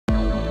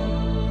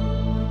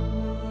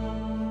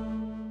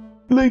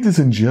Ladies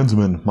and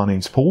gentlemen, my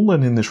name's Paul,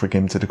 and in this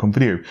Game Telecom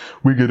video,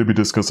 we're going to be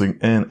discussing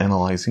and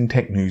analysing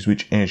tech news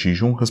which, as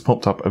usual, has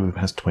popped up over the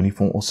past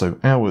 24 or so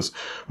hours.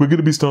 We're going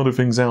to be starting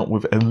things out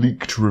with a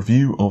leaked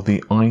review of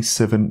the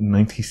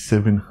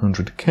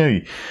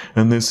i7-9700K,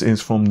 and this is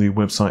from the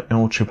website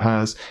El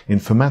Chapaz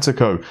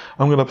Informatico.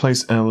 I'm going to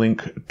place a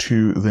link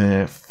to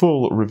their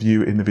full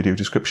review in the video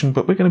description,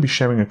 but we're going to be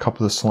sharing a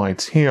couple of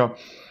slides here.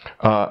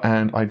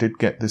 And I did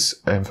get this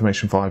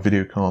information via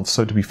video cards,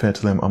 so to be fair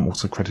to them, I'm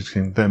also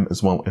crediting them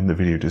as well in the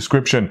video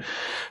description.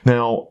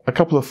 Now, a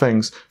couple of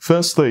things.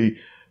 Firstly,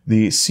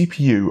 the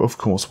CPU, of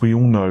course, we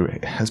all know,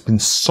 has been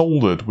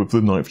soldered with the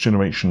 9th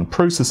generation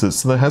processors,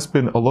 so there has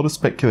been a lot of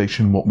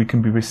speculation what we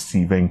can be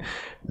receiving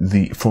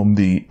from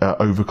the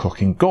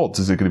overclocking gods.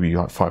 Is it going to be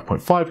like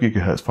 5.5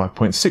 gigahertz,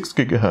 5.6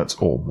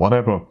 gigahertz, or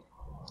whatever?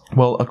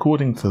 Well,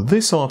 according to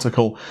this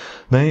article,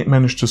 they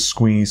managed to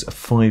squeeze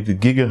 5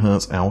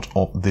 gigahertz out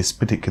of this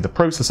particular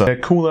processor. Their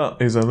cooler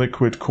is a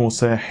liquid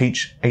Corsair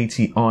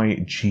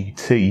H80i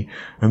GT,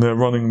 and they're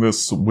running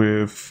this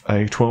with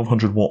a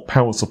 1200 watt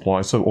power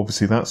supply, so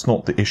obviously that's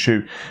not the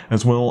issue,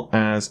 as well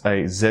as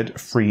a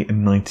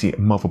Z390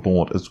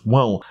 motherboard as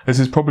well. This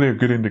is probably a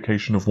good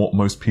indication of what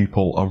most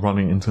people are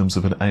running in terms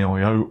of an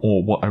AIO,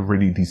 or what a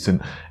really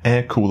decent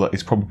air cooler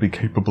is probably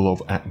capable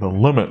of at the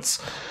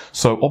limits.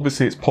 So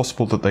obviously it's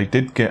possible that they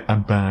did get a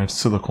bad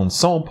silicon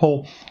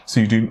sample,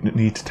 so you do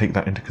need to take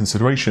that into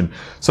consideration.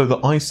 So the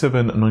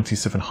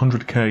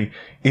i7-9700K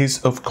is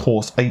of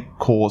course 8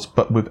 cores,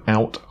 but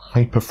without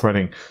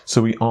hyperthreading.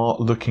 So we are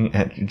looking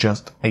at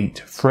just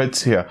 8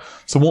 threads here.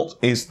 So what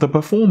is the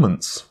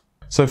performance?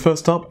 So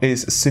first up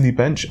is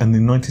Cinebench, and the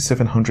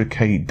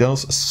 9700K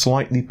does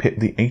slightly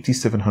pit the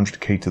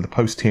 8700K to the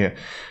post here.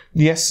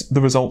 Yes,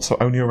 the results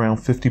are only around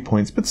 50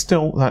 points, but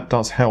still that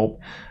does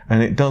help,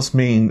 and it does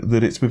mean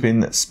that it's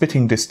within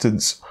spitting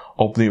distance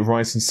of the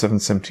Ryzen 7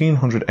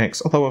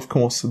 1700X, although of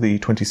course the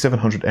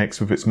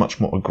 2700X with its much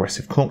more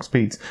aggressive clock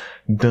speeds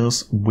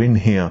does win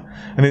here.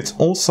 And it's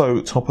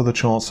also top of the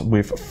charts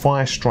with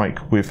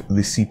Firestrike with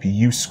the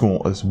CPU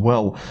score as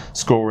well,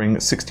 scoring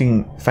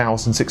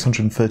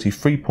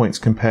 16,633 points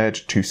compared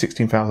to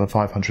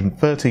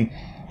 16,530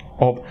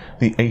 of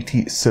the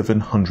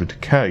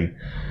 8700K.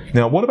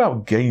 Now, what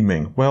about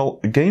gaming? Well,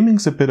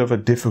 gaming's a bit of a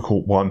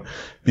difficult one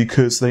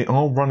because they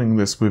are running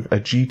this with a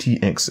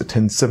GTX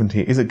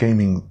 1070. It is a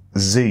gaming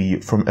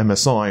Z from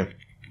MSI,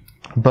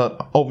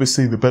 but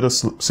obviously the better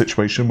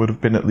situation would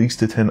have been at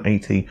least a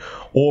 1080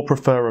 or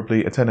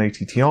preferably a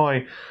 1080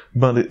 Ti,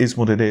 but it is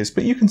what it is.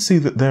 But you can see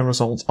that their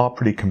results are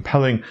pretty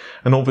compelling,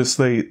 and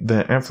obviously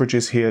their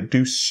averages here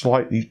do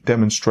slightly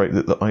demonstrate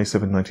that the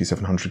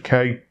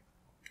i7-9700K,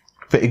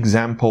 for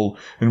example,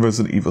 in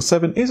Resident Evil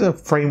 7 is a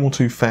frame or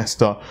two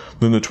faster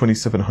than the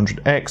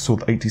 2700X or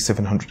the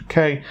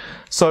 8700K,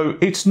 so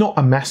it's not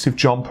a massive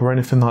jump or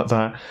anything like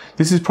that.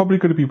 This is probably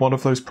going to be one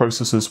of those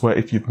processors where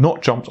if you've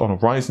not jumped on a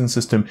Ryzen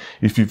system,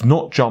 if you've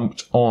not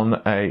jumped on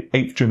a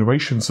 8th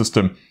generation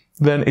system,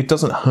 then it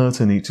doesn't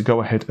hurt any to go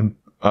ahead and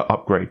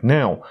upgrade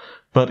now.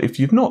 But if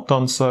you've not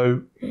done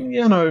so,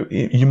 you know,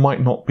 you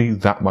might not be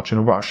that much in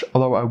a rush.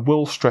 Although I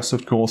will stress,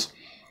 of course,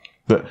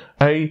 that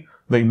A,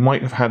 they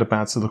might have had a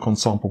bad silicon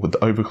sample with the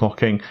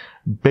overclocking.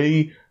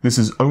 B, this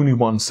is only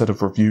one set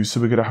of reviews, so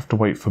we're going to have to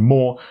wait for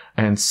more.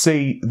 And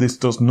C, this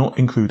does not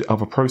include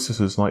other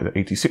processors like the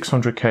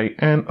 8600K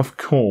and, of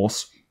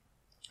course,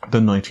 the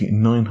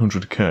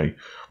 9900K,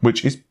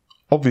 which is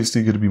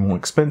obviously going to be more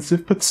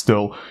expensive, but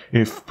still,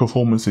 if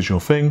performance is your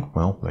thing,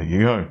 well, there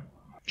you go.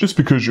 Just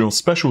because you're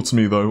special to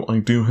me though, I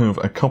do have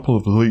a couple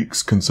of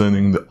leaks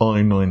concerning the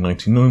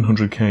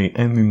i9-9900K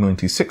and the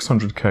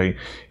 9600K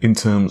in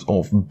terms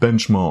of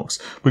benchmarks.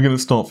 We're going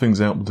to start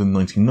things out with the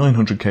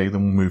 9900K,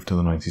 then we'll move to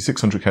the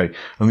 9600K,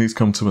 and these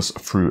come to us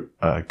through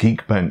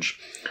Geekbench.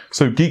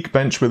 So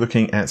Geekbench, we're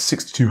looking at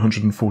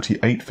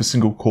 6248 for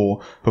single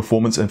core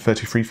performance and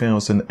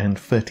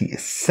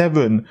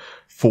 33,037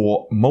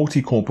 for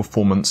multi-core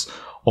performance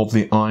of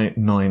the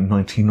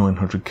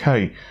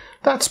i9-9900K.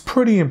 That's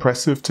pretty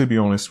impressive, to be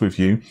honest with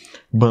you,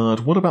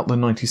 but what about the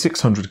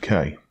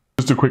 9600K?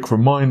 Just a quick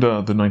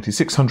reminder, the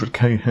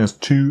 9600K has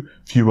 2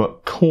 fewer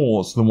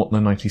cores than what the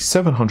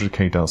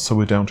 9700K does, so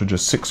we're down to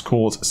just 6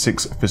 cores,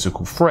 6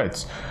 physical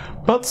threads.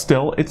 But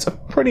still, it's a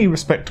pretty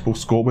respectable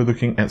score. We're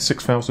looking at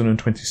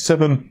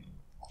 6,027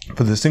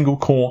 for the single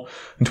core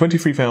and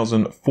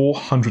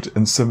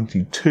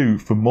 23,472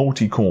 for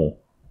multi-core.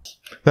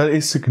 That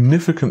is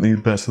significantly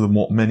better than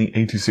what many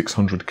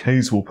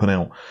 8600Ks will put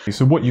out.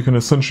 So what you can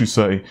essentially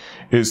say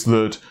is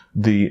that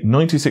the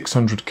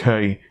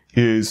 9600K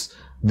is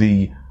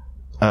the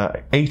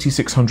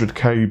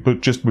 8600K,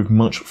 but just with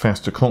much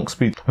faster clock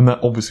speed, and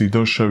that obviously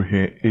does show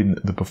here in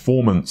the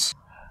performance.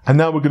 And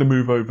now we're going to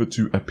move over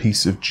to a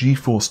piece of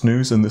GeForce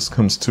news, and this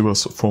comes to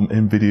us from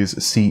Nvidia's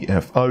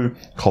CFO,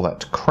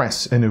 Colette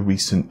Kress, in a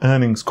recent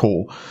earnings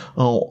call.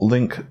 I'll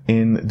link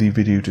in the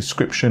video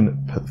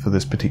description for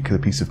this particular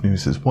piece of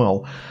news as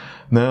well.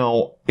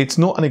 Now, it's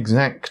not an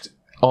exact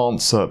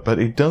answer, but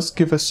it does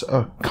give us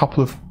a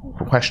couple of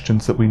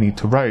questions that we need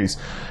to raise.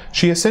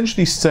 She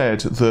essentially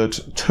said that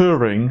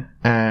Turing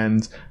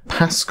and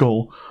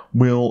Pascal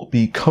will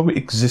be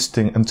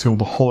coexisting until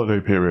the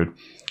holiday period.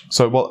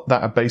 So what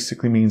that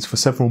basically means, for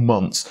several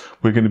months,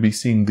 we're going to be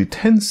seeing the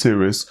 10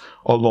 series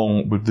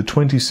along with the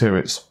 20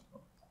 series.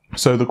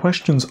 So the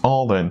questions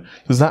are then,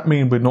 does that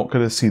mean we're not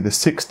going to see the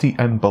 60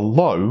 and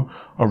below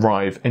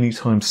arrive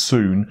anytime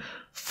soon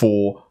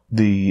for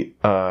the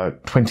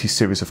 20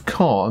 series of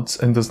cards?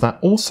 And does that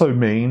also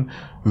mean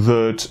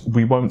that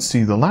we won't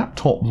see the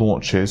laptop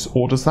launches?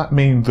 Or does that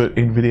mean that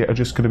NVIDIA are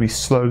just going to be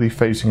slowly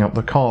phasing out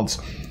the cards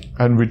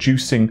and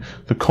reducing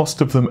the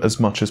cost of them as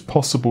much as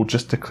possible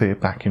just to clear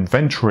back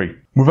inventory?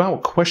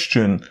 Without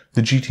question,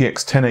 the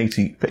GTX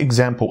 1080, for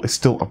example, is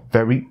still a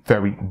very,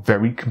 very,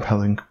 very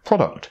compelling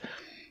product.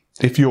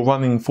 If you're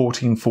running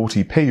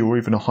 1440p or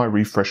even a high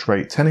refresh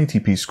rate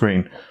 1080p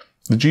screen,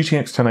 the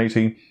GTX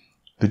 1080,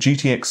 the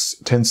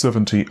GTX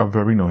 1070 are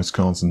very nice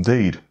cards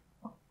indeed.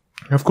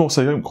 Of course,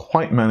 they don't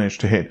quite manage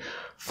to hit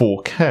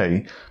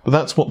 4K, but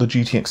that's what the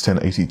GTX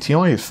 1080 Ti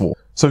is for.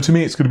 So to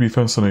me, it's going to be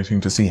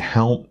fascinating to see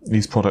how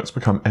these products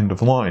become end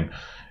of line.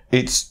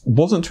 It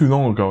wasn't too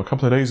long ago, a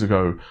couple of days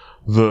ago,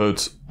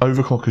 that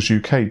Overclockers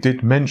UK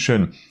did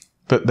mention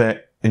that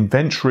their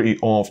inventory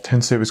of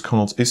 10 series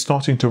cards is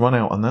starting to run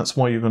out, and that's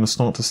why you're going to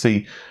start to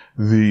see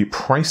the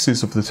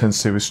prices of the 10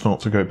 series start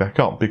to go back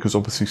up, because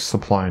obviously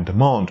supply and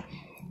demand.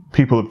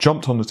 People have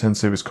jumped on the 10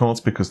 series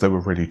cards because they were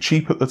really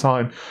cheap at the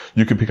time.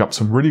 You could pick up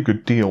some really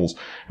good deals.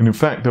 And in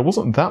fact, there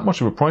wasn't that much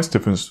of a price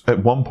difference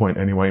at one point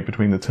anyway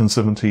between the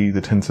 1070, the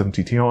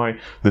 1070 Ti, the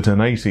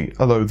 1080,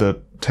 although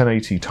the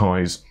 1080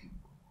 Ti's,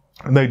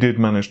 they did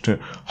manage to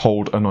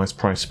hold a nice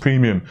price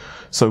premium.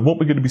 So what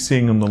we're going to be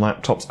seeing on the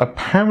laptops,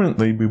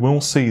 apparently we will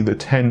see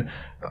the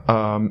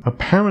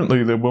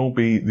apparently there will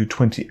be the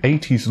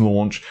 2080s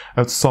launch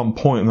at some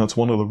point, and that's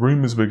one of the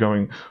rumors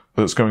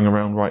that's going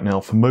around right now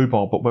for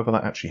mobile, but whether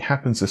that actually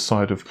happens this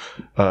side of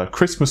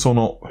Christmas or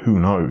not, who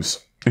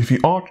knows. If you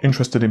are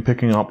interested in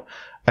picking up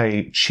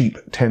a cheap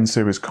 10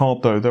 series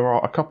card though, there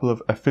are a couple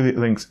of affiliate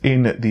links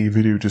in the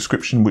video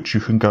description which you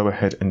can go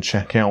ahead and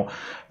check out.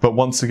 But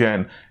once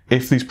again,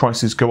 if these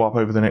prices go up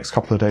over the next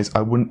couple of days,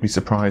 I wouldn't be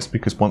surprised,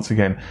 because once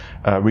again,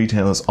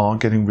 retailers are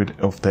getting rid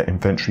of their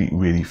inventory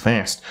really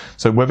fast.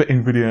 So whether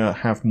NVIDIA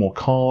have more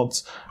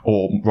cards,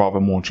 or rather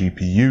more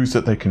GPUs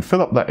that they can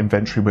fill up that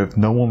inventory with,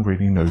 no one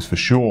really knows for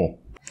sure.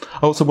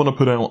 I also want to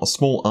put out a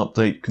small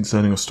update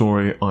concerning a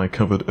story I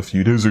covered a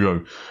few days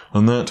ago,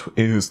 and that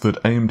is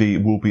that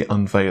AMD will be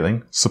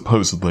unveiling,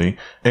 supposedly,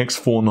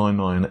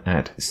 X499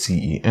 at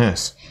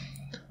CES.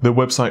 The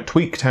website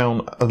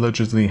TweakTown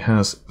allegedly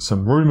has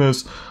some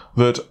rumours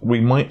that we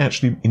might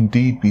actually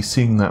indeed be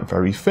seeing that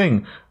very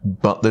thing,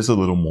 but there's a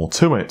little more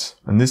to it,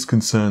 and this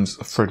concerns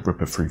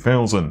Threadripper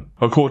 3000.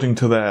 According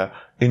to their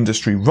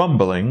industry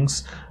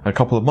rumblings, a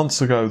couple of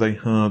months ago they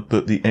heard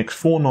that the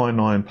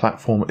X499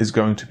 platform is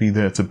going to be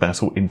there to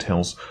battle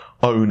Intel's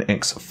own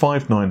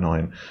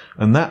X599,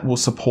 and that will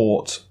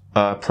support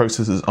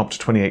processors up to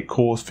 28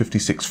 cores,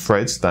 56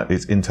 threads, that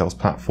is Intel's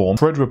platform.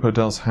 Threadripper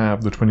does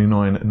have the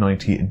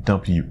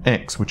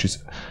 2990WX, which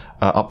is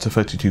up to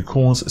 32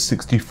 cores,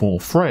 64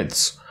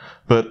 threads.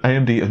 But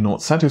AMD are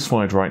not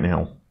satisfied right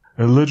now.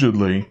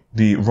 Allegedly,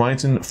 the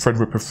Ryzen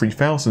Threadripper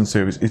 3000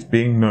 series is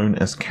being known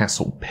as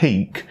Castle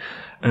Peak,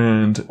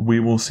 and we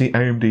will see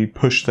AMD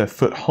push their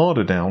foot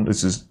harder down.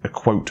 This is a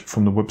quote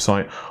from the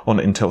website on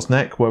Intel's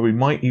neck, where we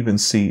might even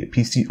see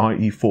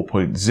PCIe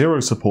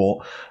 4.0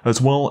 support, as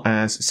well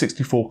as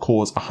 64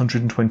 cores,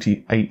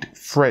 128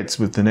 threads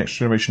with the next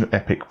generation of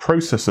EPYC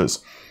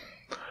processors.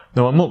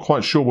 Now, I'm not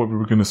quite sure whether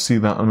we're going to see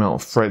that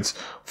amount of threads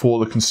for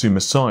the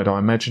consumer side. I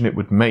imagine it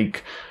would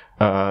make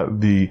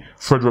the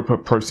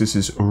Threadripper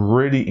processors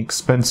really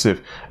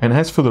expensive, and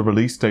as for the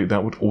release date,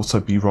 that would also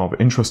be rather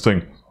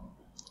interesting.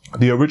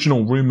 The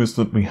original rumours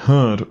that we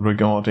heard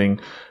regarding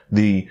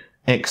the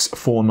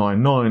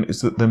X499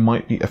 is that there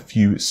might be a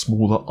few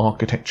smaller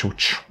architectural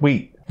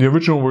tweaks. The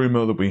original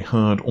rumour that we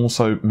heard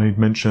also made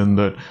mention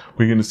that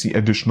we're going to see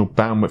additional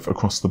bandwidth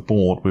across the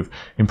board with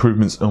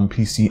improvements on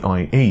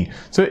PCIe.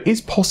 So it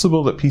is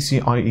possible that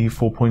PCIe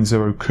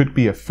 4.0 could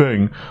be a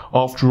thing.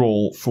 After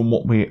all, from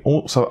what we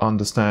also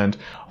understand,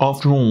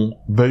 after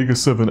all, Vega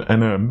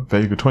 7NM,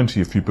 Vega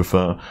 20 if you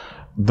prefer,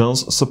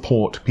 does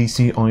support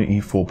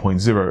PCIe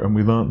 4.0, and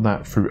we learned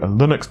that through a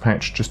Linux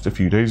patch just a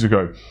few days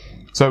ago.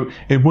 So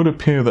it would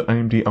appear that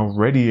AMD are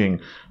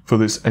readying for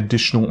this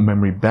additional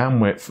memory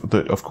bandwidth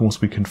that, of course,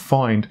 we can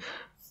find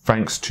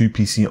thanks to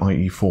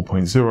PCIe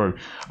 4.0.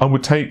 I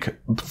would take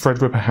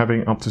Threadripper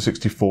having up to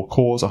 64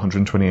 cores,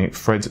 128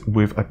 threads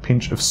with a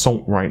pinch of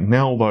salt right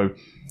now, though.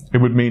 It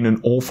would mean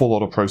an awful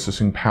lot of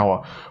processing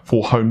power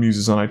for home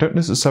users, and I don't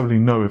necessarily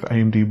know if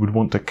AMD would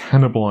want to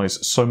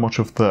cannibalize so much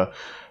of the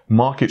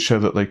market share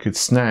that they could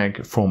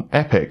snag from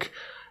EPYC,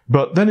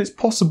 but then it's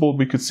possible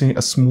we could see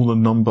a smaller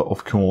number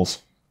of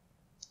cores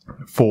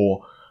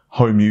for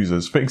home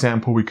users. For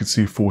example, we could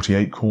see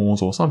 48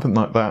 cores or something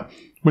like that,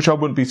 which I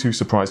wouldn't be too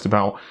surprised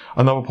about.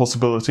 Another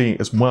possibility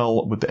as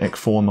well with the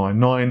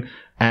X499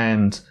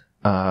 and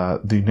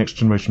the next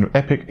generation of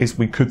EPYC is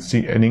we could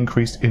see an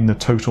increase in the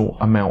total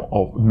amount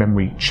of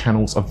memory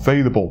channels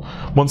available.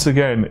 Once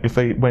again, if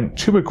they went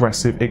too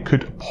aggressive, it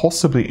could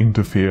possibly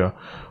interfere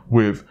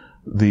with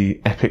the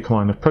EPYC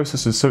line of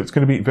processors. So it's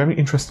going to be very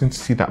interesting to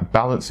see that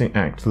balancing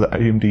act that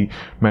AMD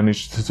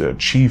managed to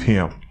achieve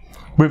here.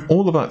 With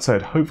all of that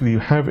said, hopefully you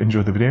have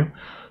enjoyed the video.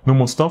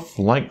 Normal stuff,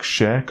 like,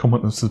 share,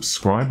 comment and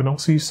subscribe, and I'll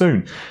see you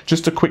soon.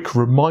 Just a quick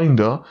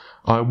reminder,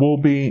 I will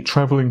be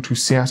traveling to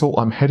Seattle.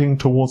 I'm heading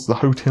towards the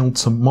hotel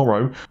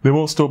tomorrow. There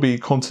will still be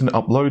content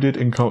uploaded,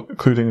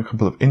 including a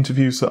couple of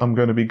interviews that I'm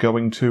going to be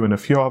going to and a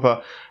few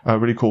other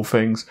really cool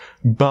things.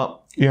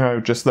 But, you know,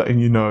 just letting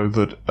you know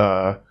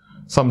that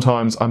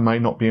sometimes I may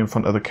not be in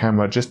front of the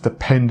camera, just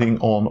depending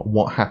on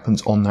what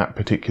happens on that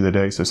particular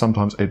day. So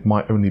sometimes it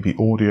might only be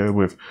audio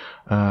with,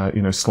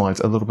 you know, slides,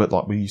 a little bit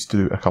like we used to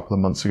do a couple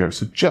of months ago.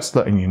 So just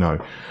letting you know.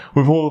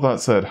 With all of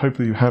that said,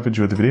 hopefully you have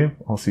enjoyed the video.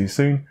 I'll see you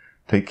soon.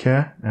 Take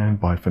care and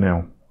bye for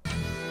now.